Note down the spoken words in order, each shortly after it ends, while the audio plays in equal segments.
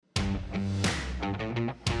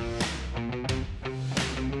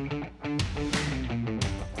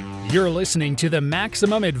You're listening to the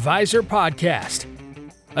Maximum Advisor Podcast,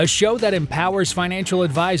 a show that empowers financial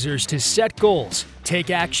advisors to set goals, take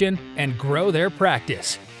action, and grow their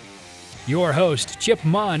practice. Your host, Chip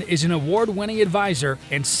Munn, is an award-winning advisor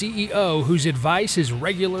and CEO whose advice is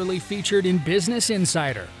regularly featured in Business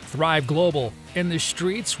Insider, Thrive Global, and The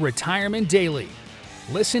Street's Retirement Daily.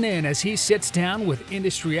 Listen in as he sits down with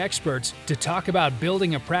industry experts to talk about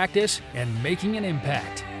building a practice and making an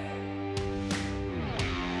impact.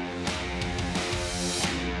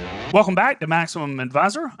 Welcome back to Maximum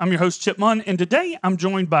Advisor. I'm your host, Chip Munn, and today I'm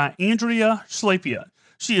joined by Andrea Schlapia.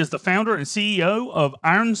 She is the founder and CEO of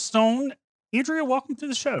Ironstone. Andrea, welcome to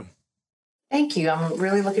the show. Thank you. I'm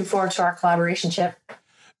really looking forward to our collaboration, Chip.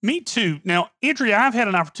 Me too. Now, Andrea, I've had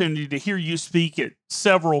an opportunity to hear you speak at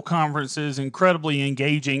several conferences, incredibly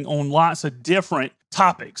engaging on lots of different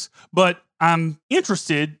topics, but I'm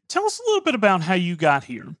interested. Tell us a little bit about how you got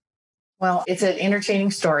here. Well, it's an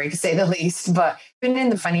entertaining story, to say the least, but I've been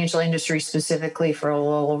in the financial industry specifically for a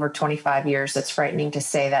little over 25 years. That's frightening to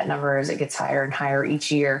say that number as it gets higher and higher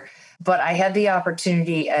each year. But I had the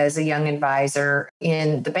opportunity as a young advisor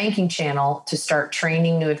in the banking channel to start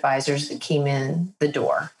training new advisors that came in the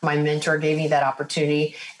door. My mentor gave me that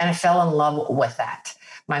opportunity, and I fell in love with that.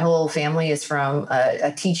 My whole family is from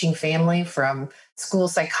a teaching family, from school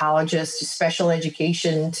psychologists to special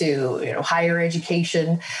education to higher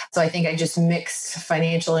education. So I think I just mixed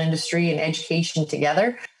financial industry and education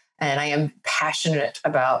together. And I am passionate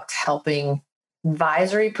about helping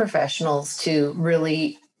advisory professionals to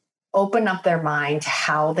really open up their mind to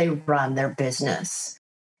how they run their business.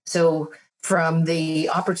 So from the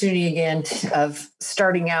opportunity again of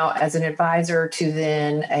starting out as an advisor to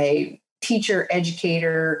then a teacher,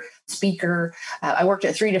 educator, speaker. I worked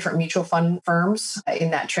at 3 different mutual fund firms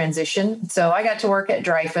in that transition. So I got to work at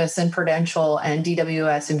Dreyfus and Prudential and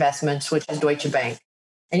DWS Investments, which is Deutsche Bank.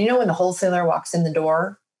 And when the wholesaler walks in the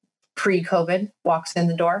door, pre-COVID walks in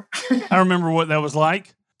the door. I remember what that was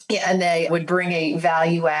like. Yeah, and they would bring a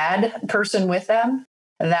value add person with them.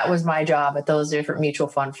 That was my job at those different mutual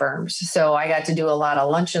fund firms. So I got to do a lot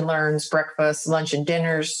of lunch and learns, breakfast, lunch and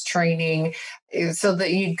dinners, training, so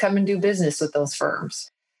that you'd come and do business with those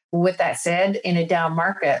firms. With that said, in a down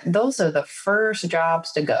market, those are the first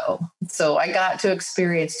jobs to go. So I got to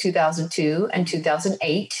experience 2002 and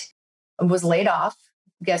 2008 and was laid off.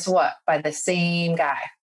 Guess what? By the same guy.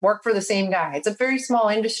 Work for the same guy. It's a very small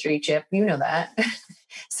industry, Chip. You know that.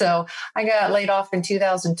 So I got laid off in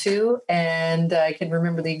 2002, and I can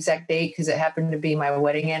remember the exact date because it happened to be my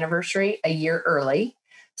wedding anniversary a year early.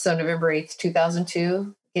 So November 8th,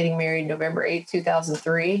 2002, getting married November 8th,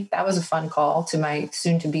 2003. That was a fun call to my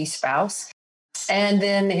soon-to-be spouse. And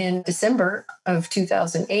then in December of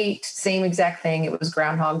 2008, same exact thing. It was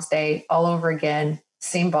Groundhog's Day all over again.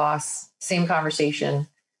 Same boss, same conversation,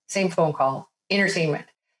 same phone call, entertainment.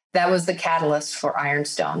 That was the catalyst for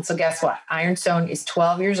Ironstone. So guess what? Ironstone is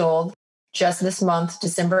 12 years old just this month,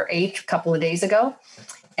 December 8th, a couple of days ago.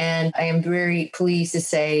 And I am very pleased to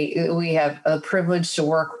say we have a privilege to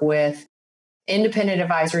work with independent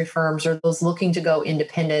advisory firms or those looking to go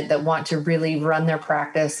independent that want to really run their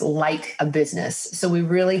practice like a business. So we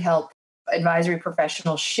really help advisory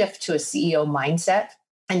professionals shift to a CEO mindset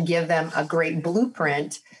and give them a great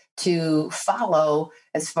blueprint to follow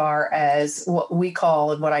as far as what we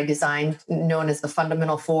call and what I designed known as the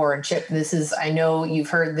Fundamental Four. And Chip, I know you've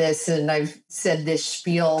heard this and I've said this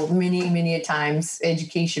spiel many, many times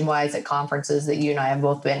education-wise at conferences that you and I have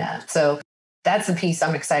both been at. So that's the piece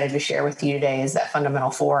I'm excited to share with you today is that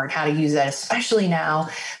Fundamental Four and how to use that, especially now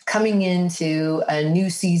coming into a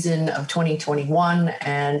new season of 2021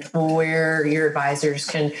 and where your advisors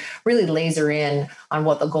can really laser in on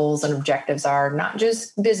what the goals and objectives are, not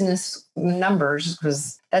just business numbers,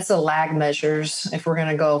 because that's the lag measures. If we're going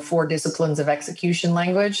to go 4 disciplines of execution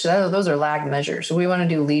language, those are lag measures. So we want to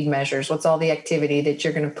do lead measures. What's all the activity that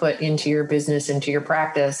you're going to put into your business, into your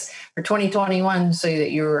practice for 2021 so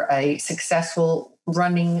that you're a successful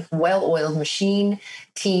running, well-oiled machine,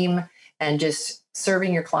 team, and just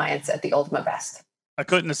serving your clients at the ultimate best. I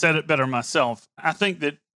couldn't have said it better myself. I think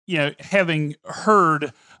that, having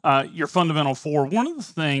heard your Fundamental Four, one of the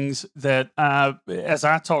things that as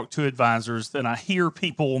I talk to advisors that I hear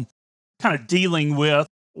people kind of dealing with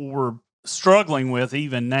or struggling with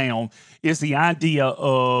even now is the idea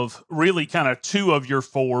of really kind of 2 of your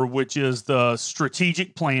 4, which is the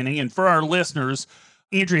strategic planning. And for our listeners,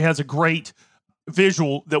 Andrea has a great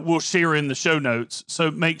visual that we'll share in the show notes.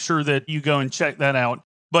 So make sure that you go and check that out.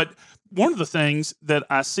 But one of the things that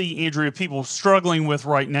I see, Andrea, people struggling with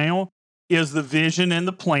right now is the vision and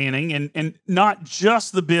the planning and not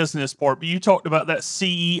just the business part, but you talked about that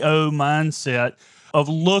CEO mindset. of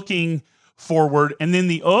looking forward. And then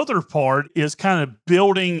the other part is kind of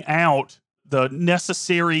building out the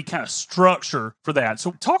necessary kind of structure for that.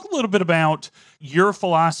 So talk a little bit about your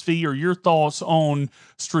philosophy or your thoughts on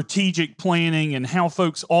strategic planning and how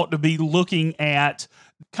folks ought to be looking at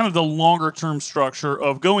kind of the longer term structure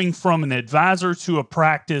of going from an advisor to a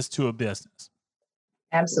practice to a business.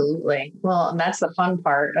 Absolutely. Well, and that's the fun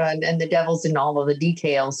part, and the devil's in all of the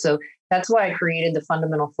details. So that's why I created the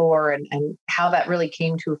Fundamental Four, and how that really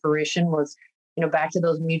came to fruition was, back to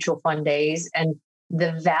those mutual fund days. And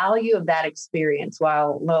the value of that experience,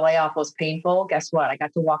 while the layoff was painful, guess what? I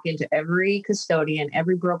got to walk into every custodian,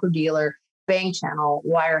 every broker dealer, bank channel,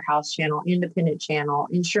 wirehouse channel, independent channel,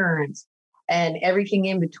 insurance, and everything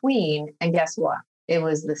in between. And guess what? It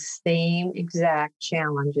was the same exact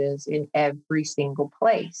challenges in every single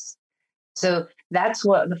place. So that's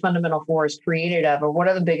what the Fundamental Four is created of, or what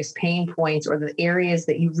are the biggest pain points or the areas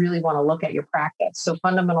that you really want to look at your practice. So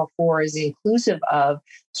Fundamental Four is inclusive of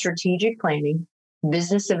strategic planning,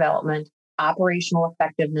 business development, operational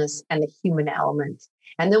effectiveness, and the human element.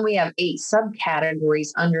 And then we have 8 subcategories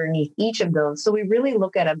underneath each of those. So we really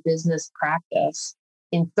look at a business practice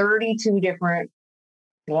in 32 different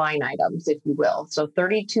line items, if you will. So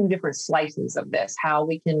 32 different slices of this, how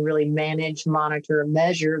we can really manage, monitor,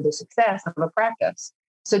 measure the success of a practice.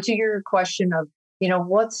 So to your question of,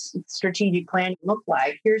 what's strategic planning look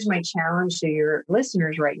like? Here's my challenge to your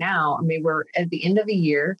listeners right now. I mean, we're at the end of the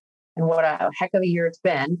year, and what a heck of a year it's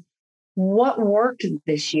been. What worked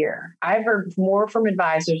this year? I've heard more from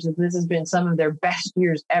advisors that this has been some of their best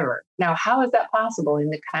years ever. Now, how is that possible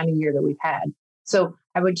in the kind of year that we've had? So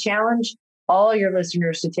I would challenge all your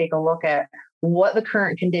listeners to take a look at what the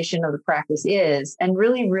current condition of the practice is, and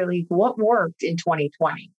really, really what worked in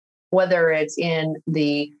 2020, whether it's in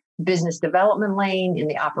the business development lane, in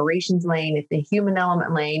the operations lane, if the human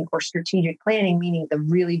element lane, or strategic planning, meaning the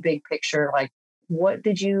really big picture, like what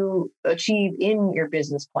did you achieve in your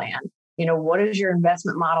business plan? What does your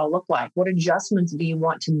investment model look like? What adjustments do you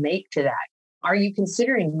want to make to that? Are you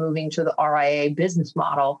considering moving to the RIA business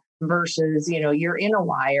model versus, you're in a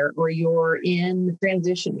wire or you're in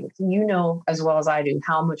transitioning? As well as I do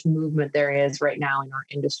how much movement there is right now in our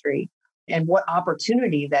industry, and what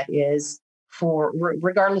opportunity that is for,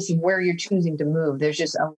 regardless of where you're choosing to move. There's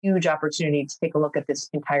just a huge opportunity to take a look at this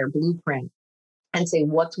entire blueprint and say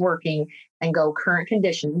what's working and go current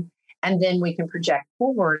condition. And then we can project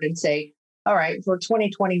forward and say, all right, for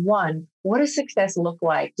 2021, what does success look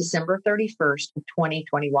like December 31st of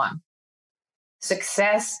 2021?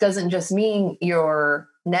 Success doesn't just mean your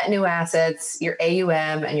net new assets, your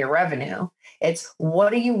AUM, and your revenue. It's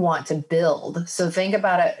what do you want to build? So think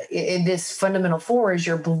about it. This Fundamental Four is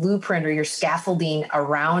your blueprint or your scaffolding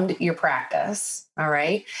around your practice. All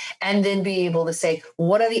right. And then be able to say,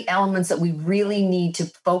 what are the elements that we really need to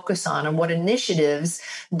focus on, and what initiatives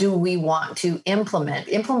do we want to implement?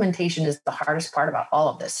 Implementation is the hardest part about all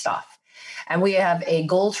of this stuff. And we have a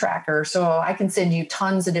goal tracker. So I can send you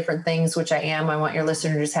tons of different things, which I want your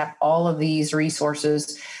listeners to have all of these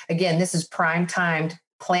resources. Again, this is prime time to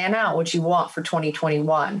plan out what you want for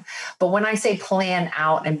 2021. But when I say plan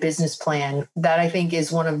out and business plan, that I think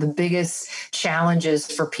is one of the biggest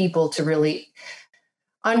challenges for people to really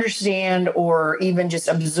understand or even just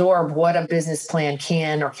absorb what a business plan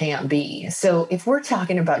can or can't be. So if we're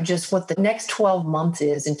talking about just what the next 12 months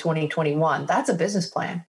is in 2021, that's a business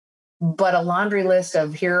plan. But a laundry list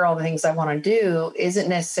of here are all the things I want to do isn't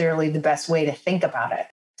necessarily the best way to think about it.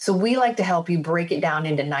 So we like to help you break it down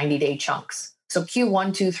into 90-day chunks. So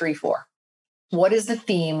Q1, 2, 3, 4. What is the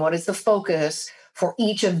theme? What is the focus for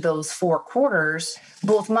each of those 4 quarters,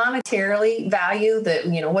 both monetarily value,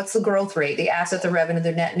 what's the growth rate, the asset, the revenue,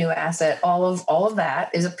 the net new asset, all of that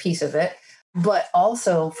is a piece of it. But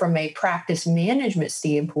also from a practice management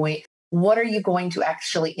standpoint, what are you going to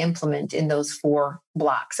actually implement in those 4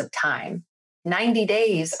 blocks of time? 90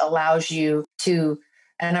 days allows you to,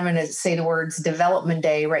 and I'm going to say the words development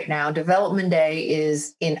day right now. Development day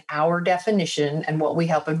is, in our definition and what we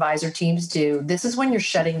help advisor teams do, this is when you're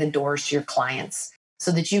shutting the doors to your clients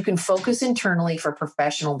so that you can focus internally for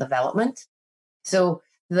professional development. So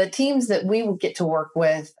the teams that we will get to work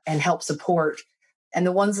with and help support, and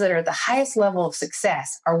the ones that are at the highest level of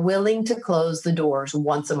success, are willing to close the doors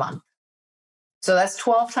once a month. So that's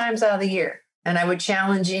 12 times out of the year. And I would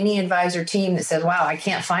challenge any advisor team that says, wow, I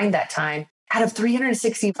can't find that time. Out of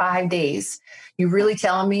 365 days, you really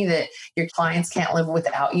telling me that your clients can't live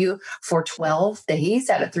without you for 12 days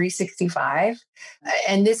out of 365?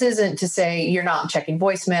 And this isn't to say you're not checking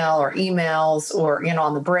voicemail or emails or,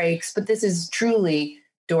 on the breaks, but this is truly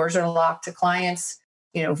doors are locked to clients.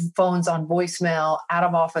 phones on voicemail, out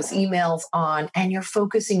of office emails on, and you're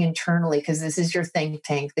focusing internally because this is your think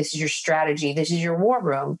tank, this is your strategy, this is your war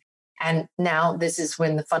room. And now this is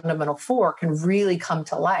when the fundamental four can really come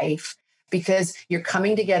to life because you're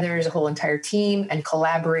coming together as a whole entire team and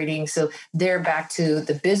collaborating. So they're back to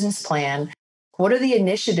the business plan. What are the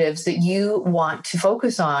initiatives that you want to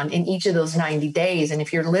focus on in each of those 90 days? And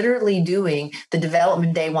if you're literally doing the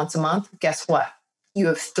development day once a month, guess what? You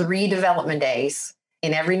have 3 development days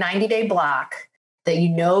in every 90-day block that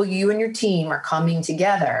you and your team are coming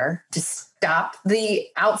together to stop the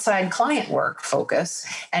outside client work focus.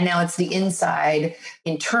 And now it's the inside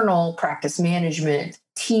internal practice management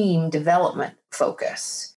team development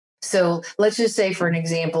focus. So let's just say, for an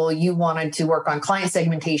example, you wanted to work on client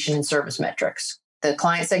segmentation and service metrics. The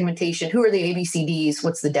client segmentation, who are the ABCDs?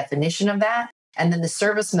 What's the definition of that? And then the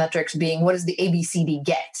service metrics being, what does the ABCD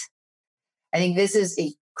get? I think this is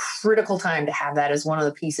a critical time to have that as one of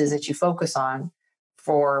the pieces that you focus on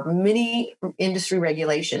for many industry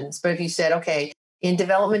regulations. But if you said, okay, in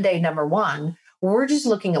development day number 1, we're just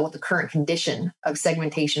looking at what the current condition of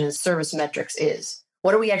segmentation and service metrics is.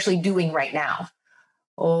 What are we actually doing right now?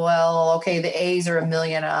 Well, okay, the A's are $1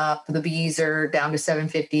 million up, the B's are down to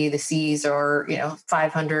 750, the C's are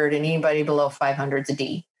 500, and anybody below 500 is a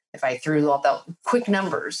D. If I threw all the quick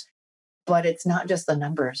numbers. But it's not just the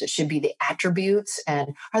numbers. It should be the attributes.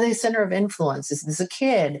 And are they a center of influence? Is this a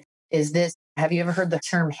kid? Have you ever heard the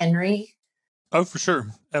term Henry? Oh, for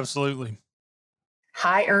sure. Absolutely.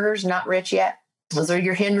 High earners, not rich yet. Those are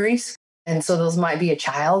your Henrys. And so those might be a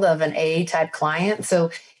child of an A type client.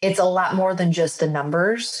 So it's a lot more than just the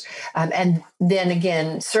numbers. And then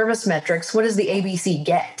again, service metrics, what does the ABC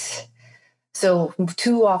get? So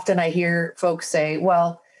too often I hear folks say,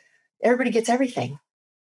 well, everybody gets everything.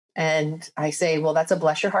 And I say, well, that's a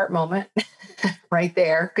bless your heart moment right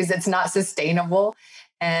there, because it's not sustainable.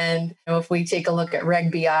 And if we take a look at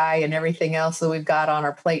Reg BI and everything else that we've got on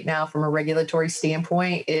our plate now from a regulatory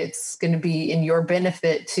standpoint, it's going to be in your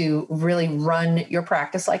benefit to really run your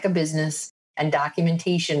practice like a business and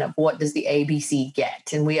documentation of what does the ABC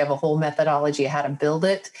get. And we have a whole methodology of how to build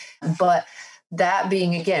it. But that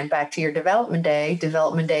being, again, back to your development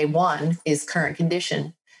day 1 is current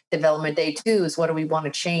condition. Development day 2 is what do we want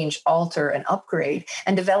to change, alter, and upgrade.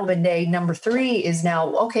 And development day number 3 is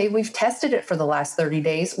now, okay, we've tested it for the last 30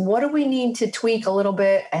 days. What do we need to tweak a little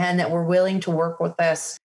bit and that we're willing to work with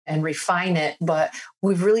this and refine it? But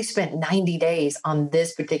we've really spent 90 days on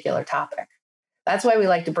this particular topic. That's why we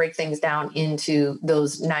like to break things down into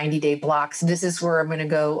those 90-day blocks. This is where I'm going to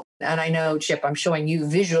go. And I know, Chip, I'm showing you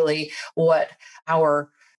visually what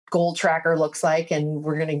our goal tracker looks like, and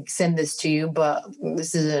we're going to send this to you, but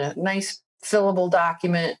this is a nice fillable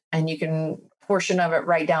document, and you can portion of it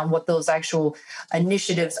write down what those actual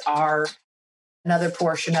initiatives are. Another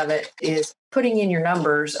portion of it is putting in your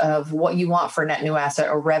numbers of what you want for net new asset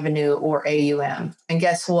or revenue or AUM. And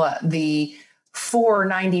guess what? The 4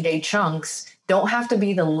 90-day chunks don't have to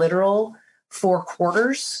be the literal 4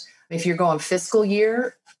 quarters. If you're going fiscal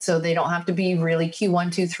year, so they don't have to be really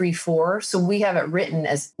Q1, 2, 3, 4. So we have it written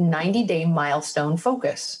as 90-day milestone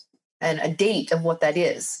focus and a date of what that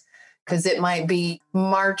is, because it might be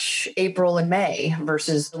March, April, and May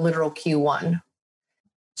versus literal Q1.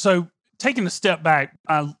 So taking a step back,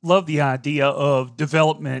 I love the idea of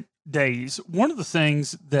development days. One of the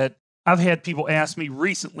things that I've had people ask me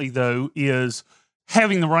recently, though, is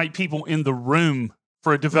having the right people in the room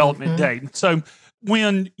for a development day. So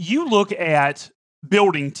when you look at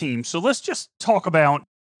building teams. So let's just talk about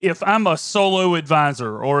if I'm a solo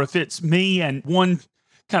advisor or if it's me and one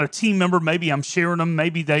kind of team member, maybe I'm sharing them,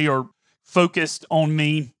 maybe they are focused on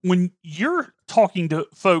me. When you're talking to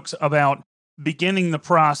folks about beginning the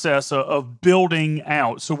process of building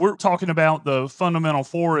out, so we're talking about the fundamental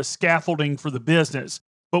 4 as scaffolding for the business,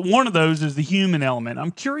 but one of those is the human element.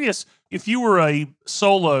 I'm curious, if you were a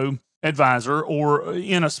solo advisor or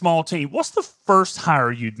in a small team, what's the first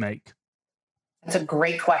hire you'd make? That's a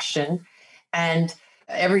great question. And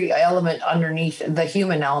every element underneath the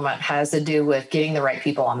human element has to do with getting the right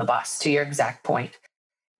people on the bus, to your exact point.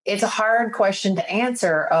 It's a hard question to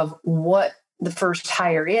answer of what the first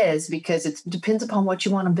hire is, because it depends upon what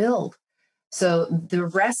you want to build. So the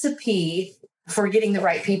recipe for getting the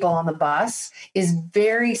right people on the bus is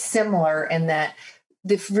very similar in that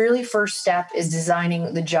the really first step is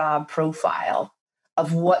designing the job profile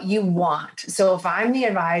of what you want. So if I'm the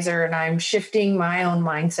advisor and I'm shifting my own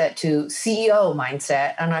mindset to CEO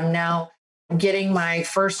mindset, and I'm now getting my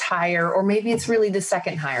first hire, or maybe it's really the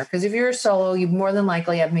second hire, because if you're a solo, you more than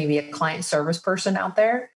likely have maybe a client service person out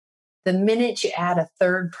there. The minute you add a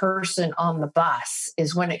third person on the bus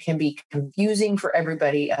is when it can be confusing for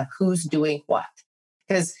everybody of who's doing what.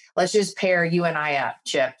 Because let's just pair you and I up,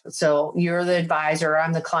 Chip. So you're the advisor,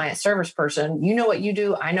 I'm the client service person. You know what you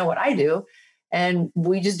do, I know what I do. And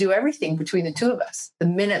we just do everything between the two of us. The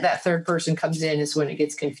minute that third person comes in is when it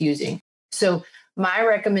gets confusing. So my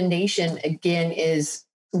recommendation, again, is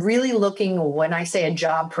really looking, when I say a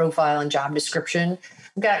job profile and job description,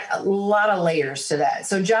 I've got a lot of layers to that.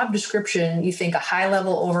 So job description, you think a high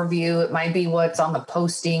level overview, it might be what's on the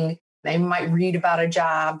posting. They might read about a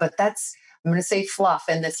job, but that's, I'm going to say fluff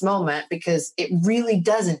in this moment because it really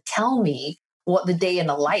doesn't tell me what the day in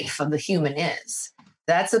the life of the human is.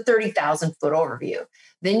 That's a 30,000 foot overview.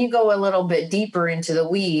 Then you go a little bit deeper into the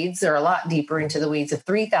weeds, or a lot deeper into the weeds. A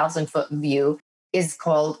 3,000 foot view is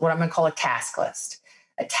called what I'm going to call a task list.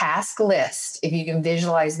 A task list, if you can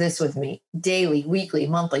visualize this with me, daily, weekly,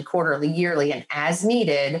 monthly, quarterly, yearly, and as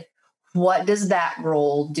needed, what does that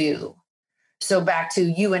role do? So back to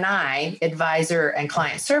you and I, advisor and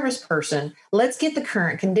client service person, let's get the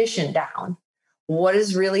current condition down. What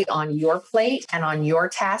is really on your plate and on your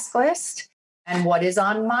task list? And what is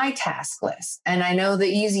on my task list? And I know the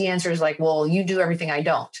easy answer is like, well, you do everything I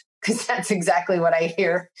don't, because that's exactly what I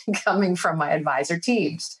hear coming from my advisor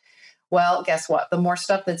teams. Well, guess what? The more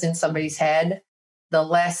stuff that's in somebody's head, the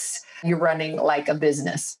less you're running like a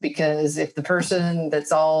business. Because if the person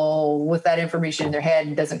that's all with that information in their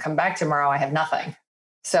head doesn't come back tomorrow, I have nothing.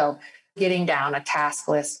 So getting down a task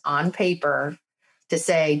list on paper to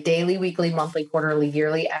say daily, weekly, monthly, quarterly,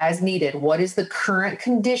 yearly, as needed, what is the current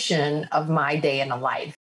condition of my day in the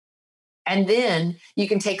life? And then you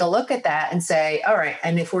can take a look at that and say, all right,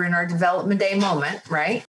 and if we're in our development day moment,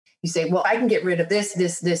 right? You say, well, I can get rid of this,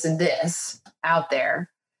 and this out there.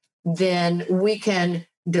 Then we can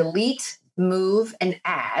delete, move, and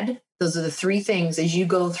add. Those are the three things as you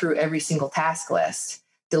go through every single task list.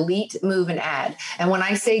 Delete, move, and add. And when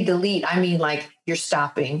I say delete, I mean like you're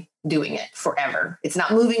stopping doing it forever. It's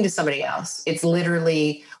not moving to somebody else. It's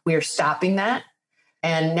literally, we're stopping that.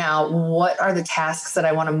 And now what are the tasks that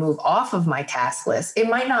I want to move off of my task list? It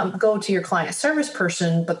might not go to your client service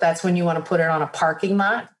person, but that's when you want to put it on a parking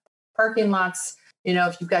lot. Parking lots,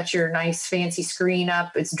 if you've got your nice fancy screen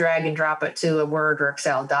up, it's drag and drop it to a Word or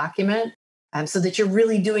Excel document, so that you're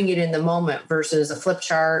really doing it in the moment versus a flip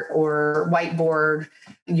chart or whiteboard.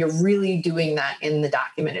 You're really doing that in the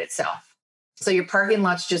document itself. So your parking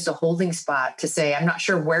lot's just a holding spot to say, I'm not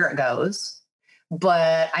sure where it goes,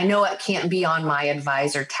 but I know it can't be on my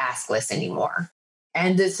advisor task list anymore.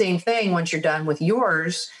 And the same thing, once you're done with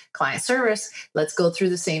yours, client service, let's go through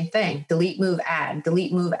the same thing. Delete, move, add.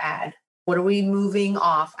 Delete, move, add. What are we moving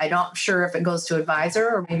off? I'm not sure if it goes to advisor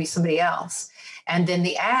or maybe somebody else. And then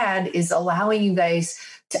the add is allowing you guys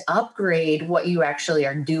to upgrade what you actually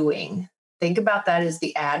are doing. Think about that as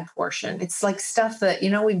the add portion. It's like stuff that,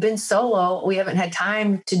 we've been solo. We haven't had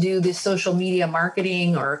time to do this social media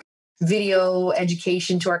marketing or video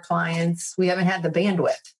education to our clients. We haven't had the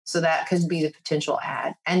bandwidth. So that could be the potential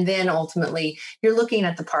add. And then ultimately, you're looking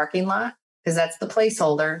at the parking lot because that's the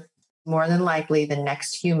placeholder, more than likely the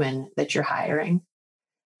next human that you're hiring,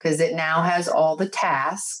 because it now has all the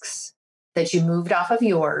tasks that you moved off of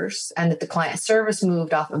yours and that the client service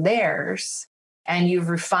moved off of theirs. And you've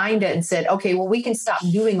refined it and said, okay, well, we can stop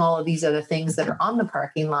doing all of these other things that are on the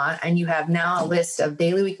parking lot. And you have now a list of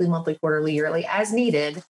daily, weekly, monthly, quarterly, yearly as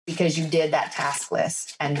needed because you did that task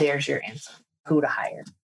list. And there's your answer, who to hire.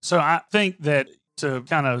 So I think that to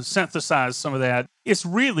kind of synthesize some of that, it's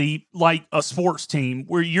really like a sports team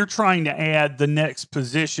where you're trying to add the next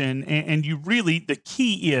position. And you really, the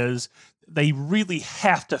key is they really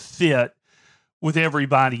have to fit with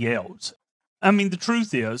everybody else. I mean, the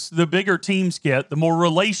truth is, the bigger teams get, the more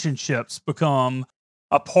relationships become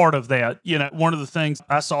a part of that. One of the things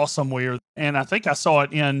I saw somewhere, and I think I saw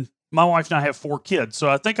it in, my wife and I have 4 kids, so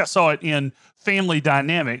I think I saw it in Family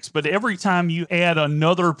Dynamics, but every time you add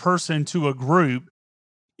another person to a group,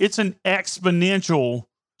 it's an exponential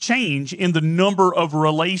change in the number of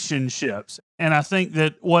relationships. And I think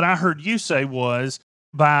that what I heard you say was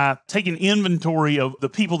by taking inventory of the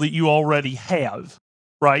people that you already have,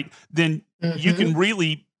 right? Then you can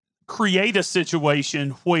really create a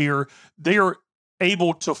situation where they're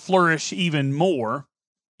able to flourish even more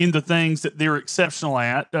in the things that they're exceptional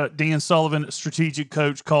at. Dan Sullivan, strategic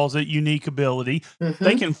coach, calls it unique ability.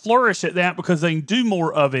 They can flourish at that because they can do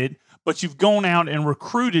more of it, but you've gone out and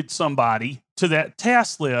recruited somebody to that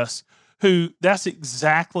task list who that's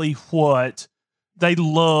exactly what they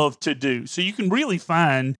love to do. So you can really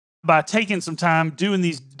find, by taking some time doing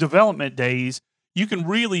these development days, you can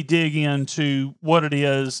really dig into what it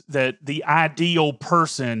is that the ideal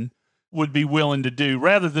person would be willing to do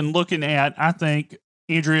rather than looking at, I think,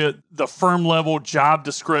 Andrea, the firm level job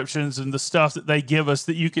descriptions and the stuff that they give us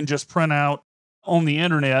that you can just print out on the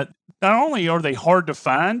internet. Not only are they hard to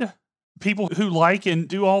find, people who like and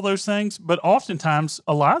do all those things, but oftentimes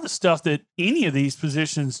a lot of the stuff that any of these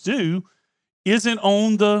positions do isn't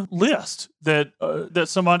on the list that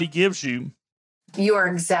somebody gives you. You are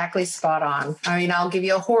exactly spot on. I mean, I'll give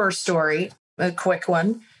you a horror story, a quick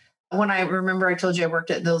one. When I told you I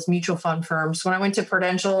worked at those mutual fund firms. When I went to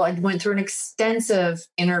Prudential, I went through an extensive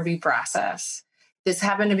interview process. This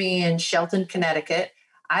happened to be in Shelton, Connecticut.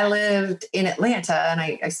 I lived in Atlanta, and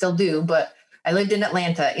I still do, but I lived in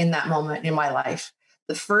Atlanta in that moment in my life.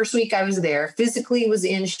 The first week I was there, physically was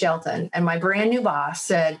in Shelton, and my brand new boss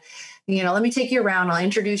said, let me take you around. I'll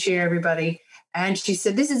introduce you to everybody. And she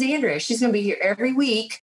said, this is Andrea. She's going to be here every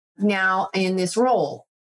week now in this role.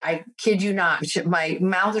 I kid you not. My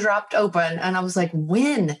mouth dropped open and I was like,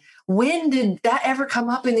 when did that ever come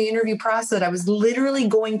up in the interview process that I was literally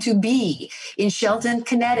going to be in Shelton,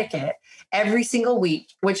 Connecticut every single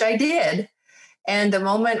week, which I did. And the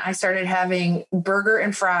moment I started having burger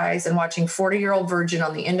and fries and watching 40-Year-Old Virgin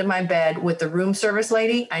on the end of my bed with the room service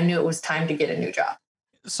lady, I knew it was time to get a new job.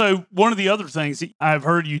 So one of the other things that I've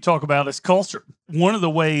heard you talk about is culture. One of the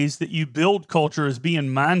ways that you build culture is being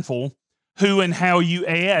mindful who and how you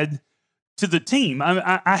add to the team.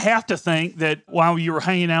 I have to think that while you were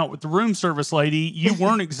hanging out with the room service lady, you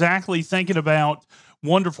weren't exactly thinking about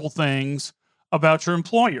wonderful things about your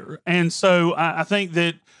employer. And so I think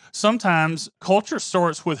that sometimes culture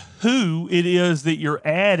starts with who it is that you're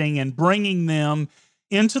adding and bringing them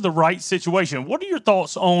into the right situation. What are your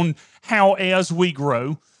thoughts on how, as we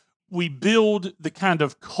grow, we build the kind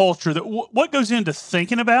of culture that what goes into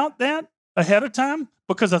thinking about that ahead of time?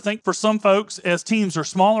 Because I think for some folks, as teams are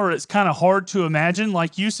smaller, it's kind of hard to imagine.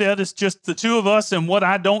 Like you said, it's just the two of us and what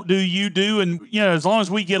I don't do, you do. And, as long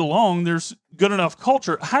as we get along, there's good enough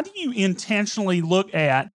culture. How do you intentionally look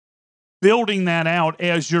at building that out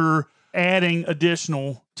as you're adding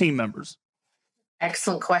additional team members?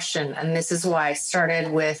 Excellent question. And this is why I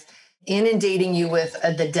started with inundating you with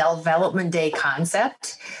the development day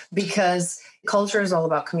concept, because culture is all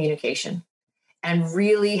about communication and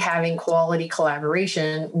really having quality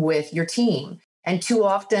collaboration with your team. And too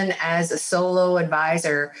often as a solo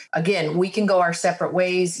advisor, again, we can go our separate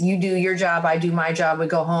ways. You do your job, I do my job, we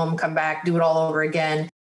go home, come back, do it all over again.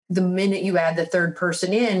 The minute you add the third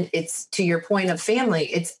person in, it's, to your point of family,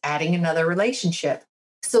 it's adding another relationship.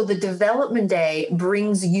 So the development day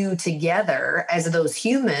brings you together as those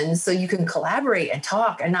humans so you can collaborate and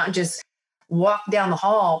talk and not just walk down the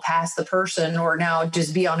hall past the person or now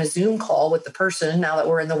just be on a Zoom call with the person now that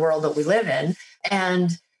we're in the world that we live in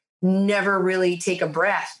and never really take a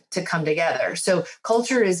breath to come together. So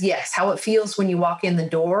culture is, yes, how it feels when you walk in the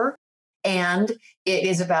door, and it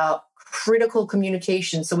is about critical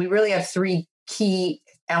communication. So we really have three key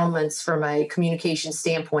elements from a communication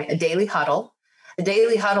standpoint: a daily huddle. A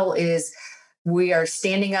daily huddle is we are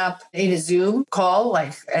standing up in a Zoom call,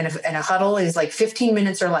 and a huddle is like 15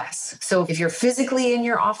 minutes or less. So if you're physically in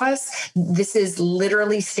your office, this is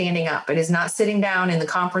literally standing up. It is not sitting down in the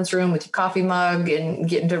conference room with your coffee mug and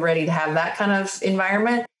getting ready to have that kind of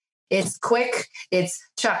environment. It's quick. It's,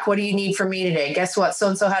 Chuck, what do you need from me today? Guess what?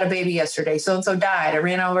 So-and-so had a baby yesterday. So-and-so died. I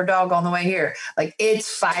ran over a dog on the way here. Like, it's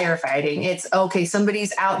firefighting. It's, okay,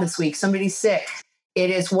 somebody's out this week. Somebody's sick. It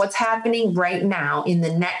is what's happening right now in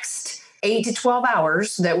the next 8 to 12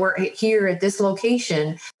 hours that we're here at this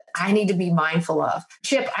location. I need to be mindful of.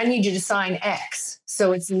 Chip, I need you to sign X.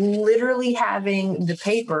 So it's literally having the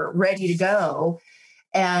paper ready to go.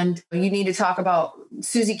 And you need to talk about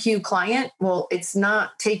Suzy Q client. Well, it's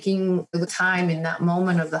not taking the time in that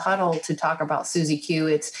moment of the huddle to talk about Suzy Q.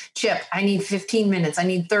 It's, Chip, I need 15 minutes. I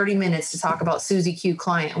need 30 minutes to talk about Suzy Q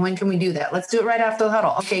client. When can we do that? Let's do it right after the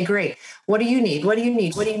huddle. Okay, great. What do you need? What do you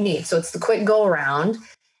need? What do you need? So it's the quick go around.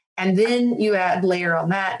 And then you add layer on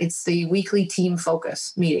that. It's the weekly team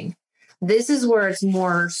focus meeting. This is where it's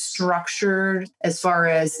more structured as far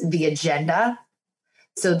as the agenda.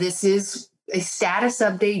 So this is a status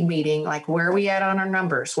update meeting, like where are we at on our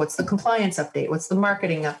numbers? What's the compliance update? What's the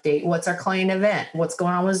marketing update? What's our client event? What's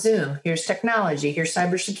going on with Zoom? Here's technology. Here's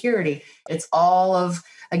cybersecurity. It's all of,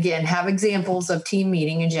 again, have examples of team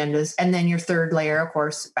meeting agendas. And then your third layer, of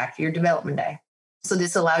course, back to your development day. So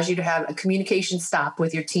this allows you to have a communication stop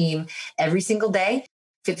with your team every single day,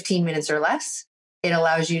 15 minutes or less. It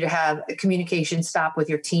allows you to have a communication stop with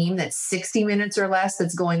your team that's 60 minutes or less,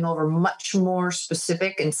 that's going over much more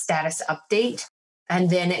specific and status update.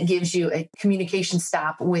 And then it gives you a communication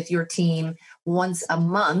stop with your team once a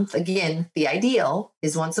month. Again, the ideal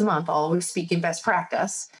is once a month, always speaking best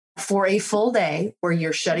practice, for a full day where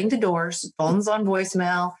you're shutting the doors, phones on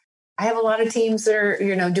voicemail. I have a lot of teams that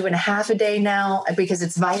are, doing a half a day now because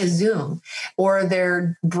it's via Zoom, or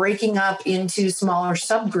they're breaking up into smaller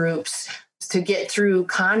subgroups to get through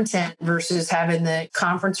content versus having the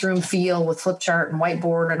conference room feel with flip chart and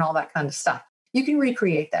whiteboard and all that kind of stuff. You can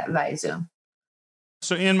recreate that via Zoom.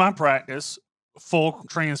 So in my practice, full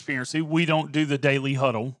transparency, we don't do the daily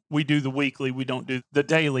huddle. We do the weekly. We don't do the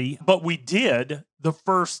daily, but we did the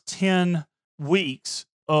first 10 weeks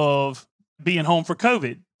of being home for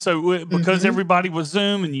COVID. So because everybody was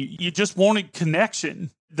Zoom and you just wanted connection,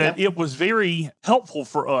 that it was very helpful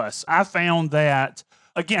for us. I found that,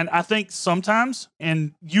 again, I think sometimes,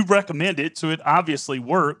 and you recommend it, so it obviously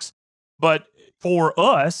works, but for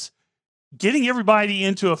us, getting everybody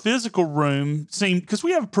into a physical room seemed, because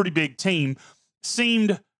we have a pretty big team,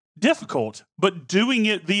 seemed difficult, but doing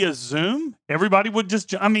it via Zoom, everybody would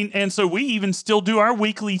just, and so we even still do our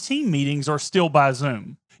weekly team meetings are still by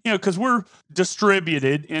Zoom, because we're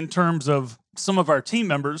distributed in terms of some of our team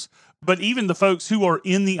members, but even the folks who are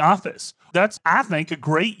in the office. That's, I think, a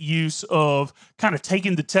great use of kind of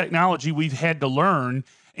taking the technology we've had to learn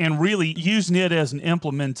and really using it as an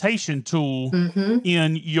implementation tool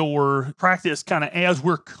in your practice, kind of as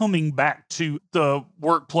we're coming back to the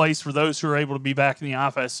workplace for those who are able to be back in the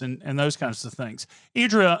office and those kinds of things.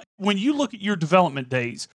 Andrea, when you look at your development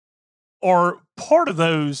days, are part of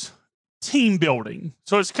those team building?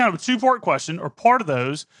 So it's kind of a two-part question. Are part of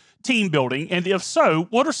those team building? And if so,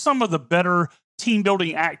 what are some of the better team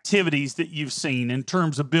building activities that you've seen in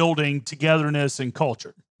terms of building togetherness and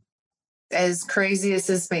culture? As crazy as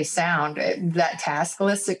this may sound, that task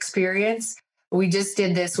list experience, we just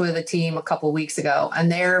did this with a team a couple of weeks ago, and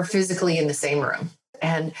they're physically in the same room.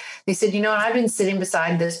 And they said, I've been sitting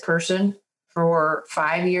beside this person for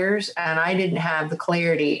 5 years, and I didn't have the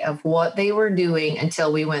clarity of what they were doing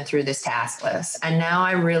until we went through this task list. And now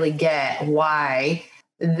I really get why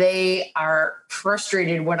they are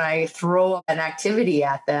frustrated when I throw an activity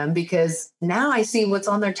at them, because now I see what's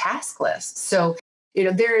on their task list. So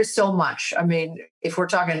there is so much. If we're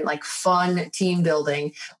talking like fun team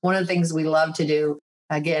building, one of the things we love to do,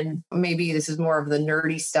 again, maybe this is more of the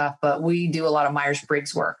nerdy stuff, but we do a lot of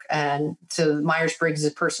Myers-Briggs work. And so Myers-Briggs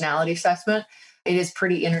is a personality assessment. It is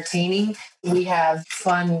pretty entertaining. We have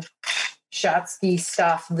fun Shotsky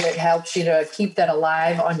stuff that helps you to keep that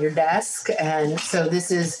alive on your desk. And so this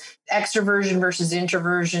is extroversion versus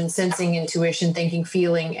introversion, sensing, intuition, thinking,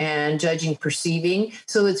 feeling, and judging, perceiving.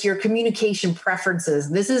 So it's your communication preferences.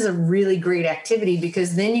 This is a really great activity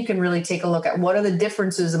because then you can really take a look at what are the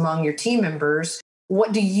differences among your team members.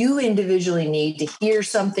 What do you individually need to hear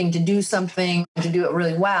something, to do something, to do it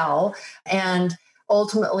really well? And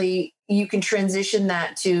ultimately, you can transition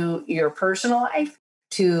that to your personal life,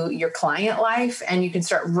 to your client life, and you can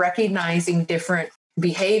start recognizing different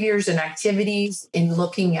behaviors and activities in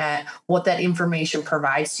looking at what that information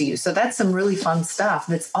provides to you. So that's some really fun stuff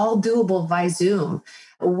that's all doable by Zoom.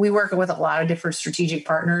 We work with a lot of different strategic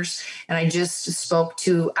partners, and I just spoke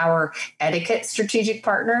to our etiquette strategic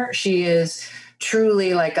partner. She is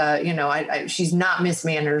truly like she's not Miss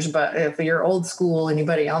Manners, but if you're old school,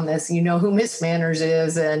 anybody on this, you know who Miss Manners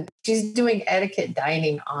is, and she's doing etiquette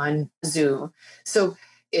dining on Zoom. So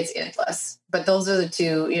it's endless. But those are the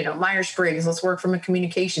two, Myers-Briggs, let's work from a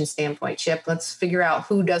communication standpoint, Chip. Let's figure out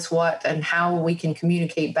who does what and how we can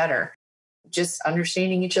communicate better. Just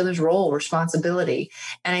understanding each other's role, responsibility.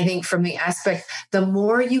 And I think from the aspect, the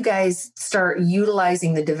more you guys start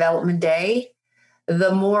utilizing the development day,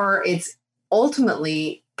 the more it's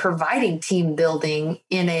ultimately providing team building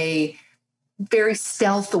in a very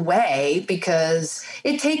stealth way, because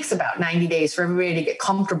it takes about 90 days for everybody to get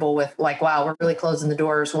comfortable with like, wow, we're really closing the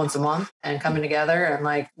doors once a month and coming together. And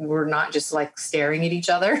like, we're not just like staring at each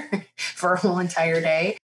other for a whole entire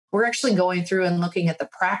day. We're actually going through and looking at the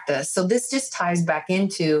practice. So this just ties back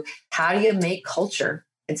into how do you make culture?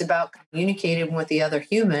 It's about communicating with the other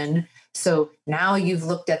human. So now you've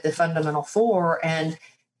looked at the fundamental four, and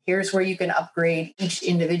here's where you can upgrade each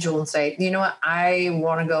individual and say, you know what, I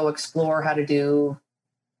want to go explore how to do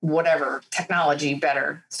whatever technology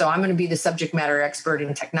better. So I'm going to be the subject matter expert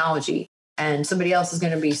in technology, and somebody else is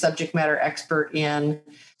going to be subject matter expert in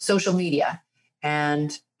social media,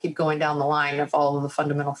 and keep going down the line of all of the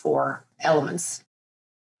fundamental four elements.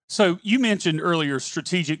 So you mentioned earlier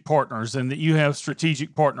strategic partners, and that you have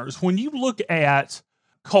strategic partners. When you look at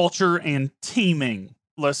culture and teaming,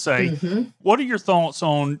 let's say, what are your thoughts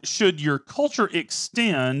on, should your culture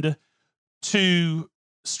extend to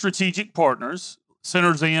strategic partners,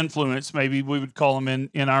 centers of influence, maybe we would call them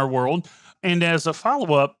in our world? And as a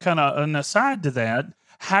follow-up, kind of an aside to that,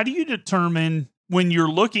 how do you determine when you're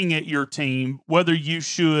looking at your team, whether you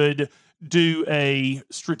should do a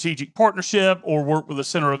strategic partnership or work with a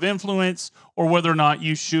center of influence, or whether or not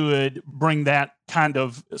you should bring that kind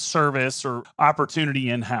of service or opportunity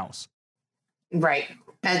in-house. Right.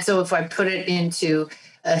 And so if I put it into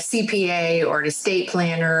a CPA or an estate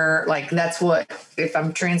planner, like that's what, if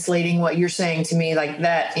I'm translating what you're saying to me, like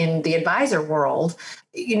that in the advisor world,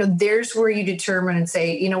 there's where you determine and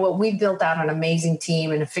say, you know what, we've built out an amazing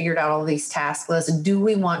team and figured out all these task lists. Do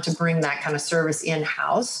we want to bring that kind of service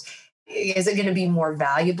in-house? Is it going to be more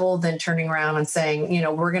valuable than turning around and saying,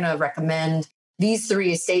 we're going to recommend these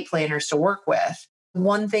 3 estate planners to work with?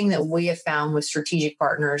 One thing that we have found with strategic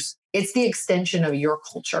partners, it's the extension of your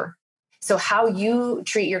culture. So how you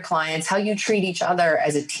treat your clients, how you treat each other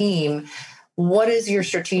as a team, what does your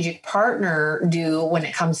strategic partner do when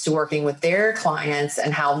it comes to working with their clients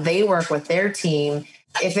and how they work with their team?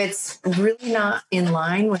 If it's really not in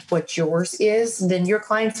line with what yours is, then your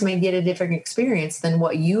clients may get a different experience than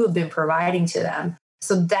what you have been providing to them.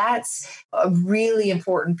 So that's a really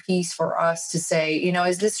important piece for us to say,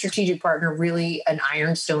 is this strategic partner really an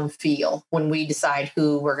ironstone feel when we decide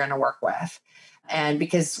who we're going to work with? And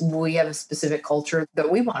because we have a specific culture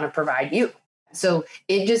that we want to provide you. So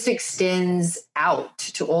it just extends out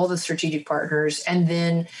to all the strategic partners. And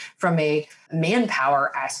then from a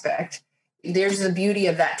manpower aspect, there's the beauty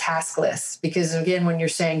of that task list. Because again, when you're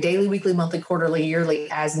saying daily, weekly, monthly, quarterly, yearly,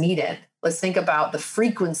 as needed, let's think about the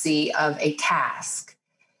frequency of a task.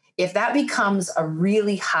 If that becomes a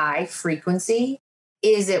really high frequency,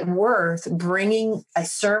 is it worth bringing a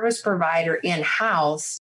service provider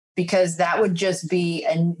in-house? Because that would just be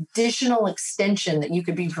an additional extension that you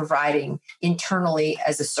could be providing internally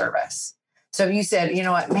as a service. So if you said, you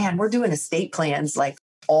know what, man, we're doing estate plans like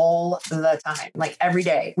all the time, like every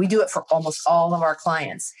day. We do it for almost all of our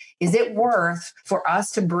clients. Is it worth for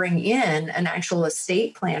us to bring in an actual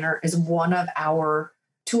estate planner as one of our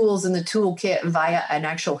tools in the toolkit via an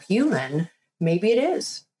actual human? Maybe it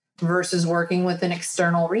is, versus working with an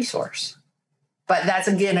external resource. But that's,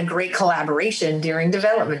 again, a great collaboration during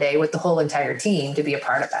development day with the whole entire team to be a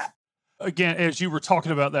part of that. Again, as you were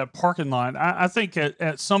talking about that parking lot, I think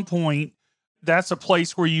at some point, that's a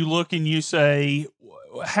place where you look and you say,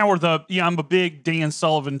 how are I'm a big Dan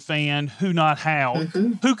Sullivan fan, who not how,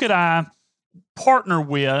 who could I partner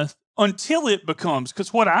with until it becomes,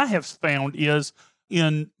 because what I have found is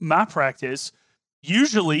in my practice,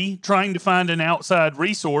 usually trying to find an outside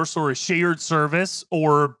resource or a shared service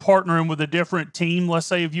or partnering with a different team. Let's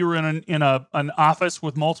say if you were in an office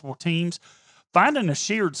with multiple teams, finding a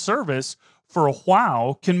shared service for a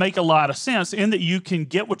while can make a lot of sense in that you can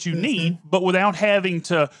get what you need, but without having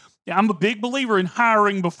to. I'm a big believer in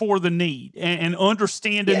hiring before the need and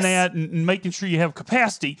understanding that and making sure you have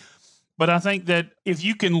capacity. But I think that if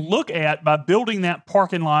you can look at, by building that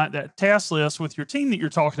parking lot, that task list with your team that you're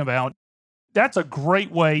talking about, that's a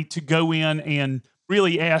great way to go in and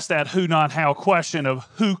really ask that who, not how question of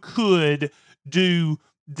who could do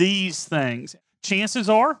these things. Chances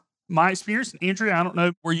are, my experience, and Andrea, I don't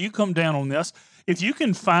know where you come down on this, if you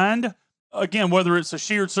can find, again, whether it's a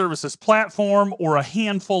shared services platform or a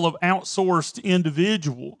handful of outsourced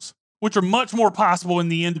individuals, which are much more possible in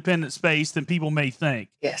the independent space than people may think.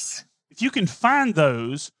 Yes. If you can find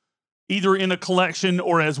those, either in a collection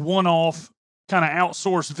or as one-off kind of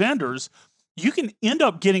outsourced vendors, you can end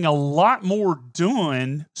up getting a lot more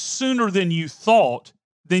done sooner than you thought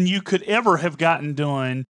than you could ever have gotten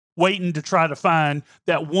done waiting to try to find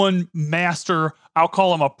that one master, I'll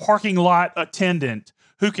call him a parking lot attendant,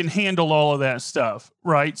 who can handle all of that stuff,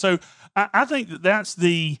 right? So I think that's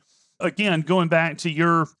again, going back to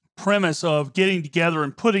your premise of getting together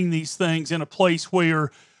and putting these things in a place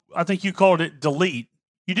where, I think you called it delete.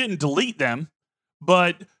 You didn't delete them,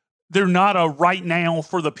 but they're not a right now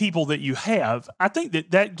for the people that you have. I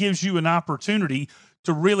think that gives you an opportunity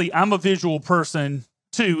to really, I'm a visual person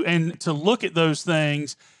too, and to look at those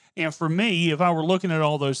things. And for me, if I were looking at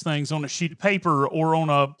all those things on a sheet of paper or on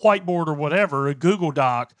a whiteboard or whatever, a Google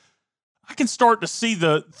Doc, I can start to see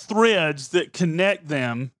the threads that connect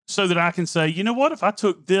them so that I can say, you know what, if I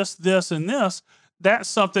took this, this, and this, that's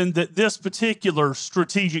something that this particular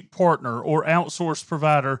strategic partner or outsourced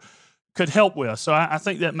provider could help with. So I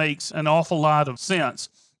think that makes an awful lot of sense.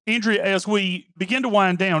 Andrea, as we begin to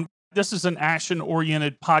wind down, this is an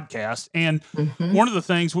action-oriented podcast. And one of the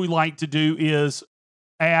things we like to do is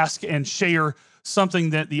ask and share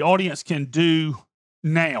something that the audience can do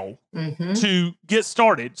now to get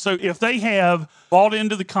started. So if they have bought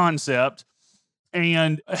into the concept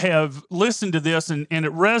and have listened to this and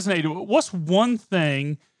it resonated, what's one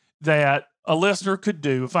thing that a listener could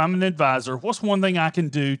do? If I'm an advisor, what's one thing I can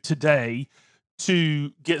do today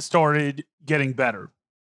to get started getting better?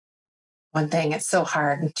 One thing, it's so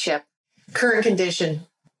hard, Chip. Current condition.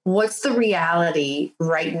 What's the reality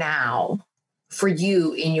right now for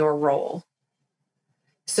you in your role?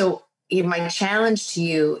 So my challenge to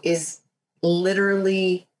you is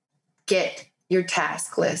literally get your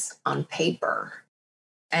task list on paper.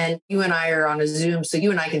 And you and I are on a Zoom, so you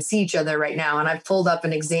and I can see each other right now. And I've pulled up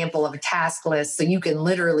an example of a task list so you can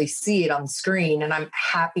literally see it on the screen. And I'm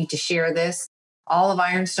happy to share this. All of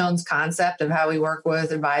Ironstone's concept of how we work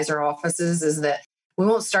with advisor offices is that we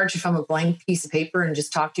won't start you from a blank piece of paper and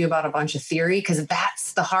just talk to you about a bunch of theory, because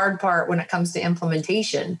that's the hard part when it comes to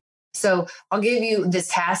implementation. So I'll give you this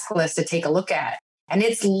task list to take a look at. And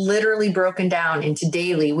it's literally broken down into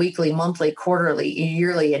daily, weekly, monthly, quarterly,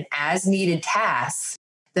 yearly, and as needed tasks.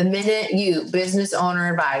 The minute you, business owner,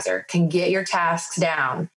 advisor, can get your tasks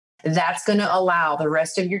down, that's going to allow the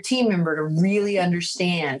rest of your team member to really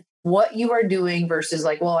understand what you are doing versus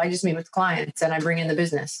like, well, I just meet with clients and I bring in the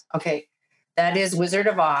business. Okay. That is Wizard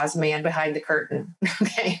of Oz, man behind the curtain.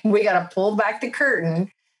 Okay. We got to pull back the curtain.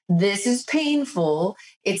 This is painful.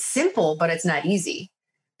 It's simple, but it's not easy,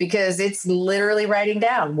 because it's literally writing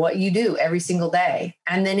down what you do every single day.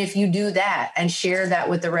 And then if you do that and share that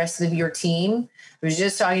with the rest of your team, I was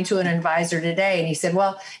just talking to an advisor today and he said,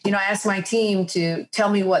 well, I asked my team to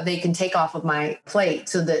tell me what they can take off of my plate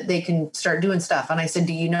so that they can start doing stuff. And I said,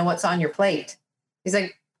 do you know what's on your plate? He's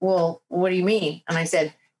like, well, what do you mean? And I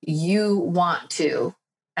said, you want to,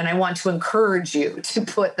 and I want to encourage you to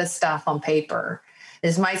put the stuff on paper.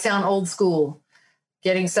 This might sound old school,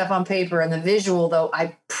 getting stuff on paper, and the visual, though,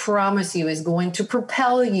 I promise you, is going to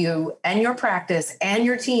propel you and your practice and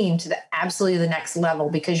your team to absolutely the next level,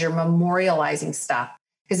 because you're memorializing stuff.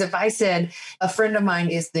 Because if I said a friend of mine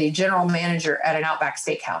is the general manager at an Outback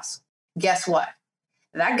Steakhouse, guess what?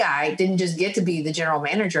 That guy didn't just get to be the general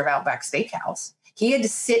manager of Outback Steakhouse. He had to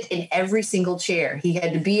sit in every single chair. He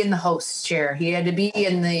had to be in the host's chair. He had to be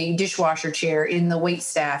in the dishwasher chair, in the wait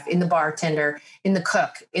staff, in the bartender, in the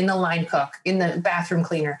cook, in the line cook, in the bathroom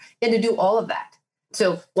cleaner. He had to do all of that.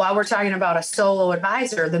 So while we're talking about a solo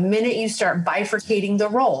advisor, the minute you start bifurcating the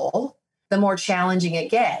role, the more challenging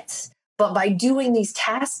it gets. But by doing these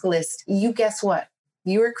task lists, guess what?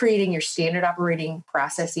 You are creating your standard operating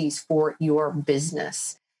processes for your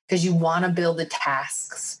business, because you want to build the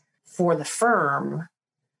tasks for the firm,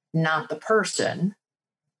 not the person,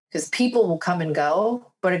 because people will come and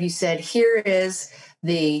go. But if you said, here is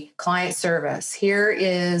the client service, here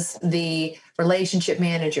is the relationship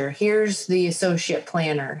manager, here's the associate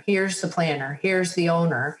planner, here's the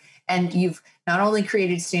owner, and you've not only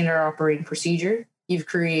created standard operating procedure, you've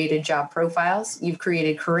created job profiles, you've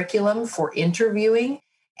created curriculum for interviewing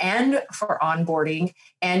and for onboarding,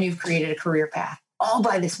 and you've created a career path, all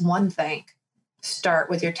by this one thing. Start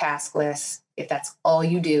with your task list. If that's all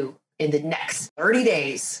you do in the next 30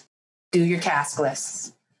 days, do your task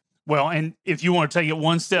lists. Well, and if you want to take it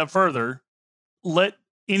one step further, let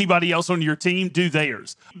anybody else on your team do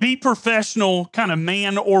theirs. Be professional, kind of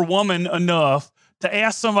man or woman enough to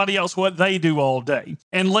ask somebody else what they do all day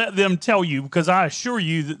and let them tell you, because I assure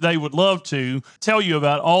you that they would love to tell you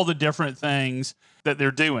about all the different things that they're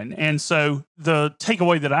doing. And so the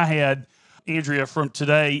takeaway that I had, Andrea, from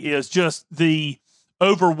today is just the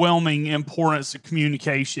overwhelming importance of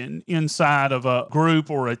communication inside of a group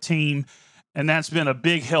or a team. And that's been a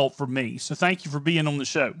big help for me. So thank you for being on the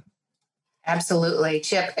show. Absolutely.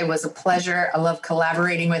 Chip, it was a pleasure. I love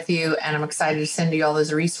collaborating with you, and I'm excited to send you all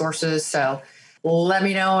those resources. So let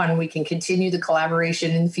me know and we can continue the collaboration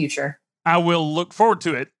in the future. I will look forward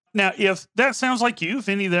to it. Now, if that sounds like you, if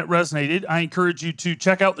any of that resonated, I encourage you to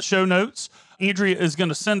check out the show notes. Andrea is going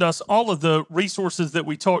to send us all of the resources that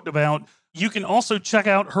we talked about. You can also check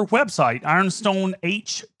out her website,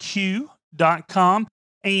 IronstoneHQ.com,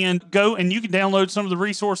 and go and you can download some of the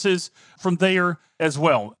resources from there as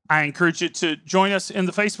well. I encourage you to join us in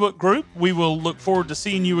the Facebook group. We will look forward to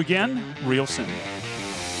seeing you again real soon.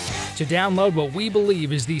 To download what we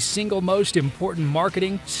believe is the single most important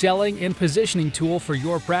marketing, selling, and positioning tool for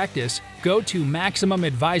your practice, go to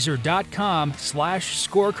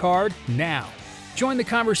MaximumAdvisor.com/scorecard now. Join the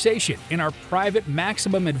conversation in our private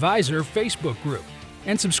Maximum Advisor Facebook group.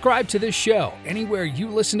 And subscribe to this show anywhere you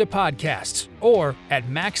listen to podcasts or at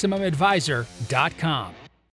MaximumAdvisor.com.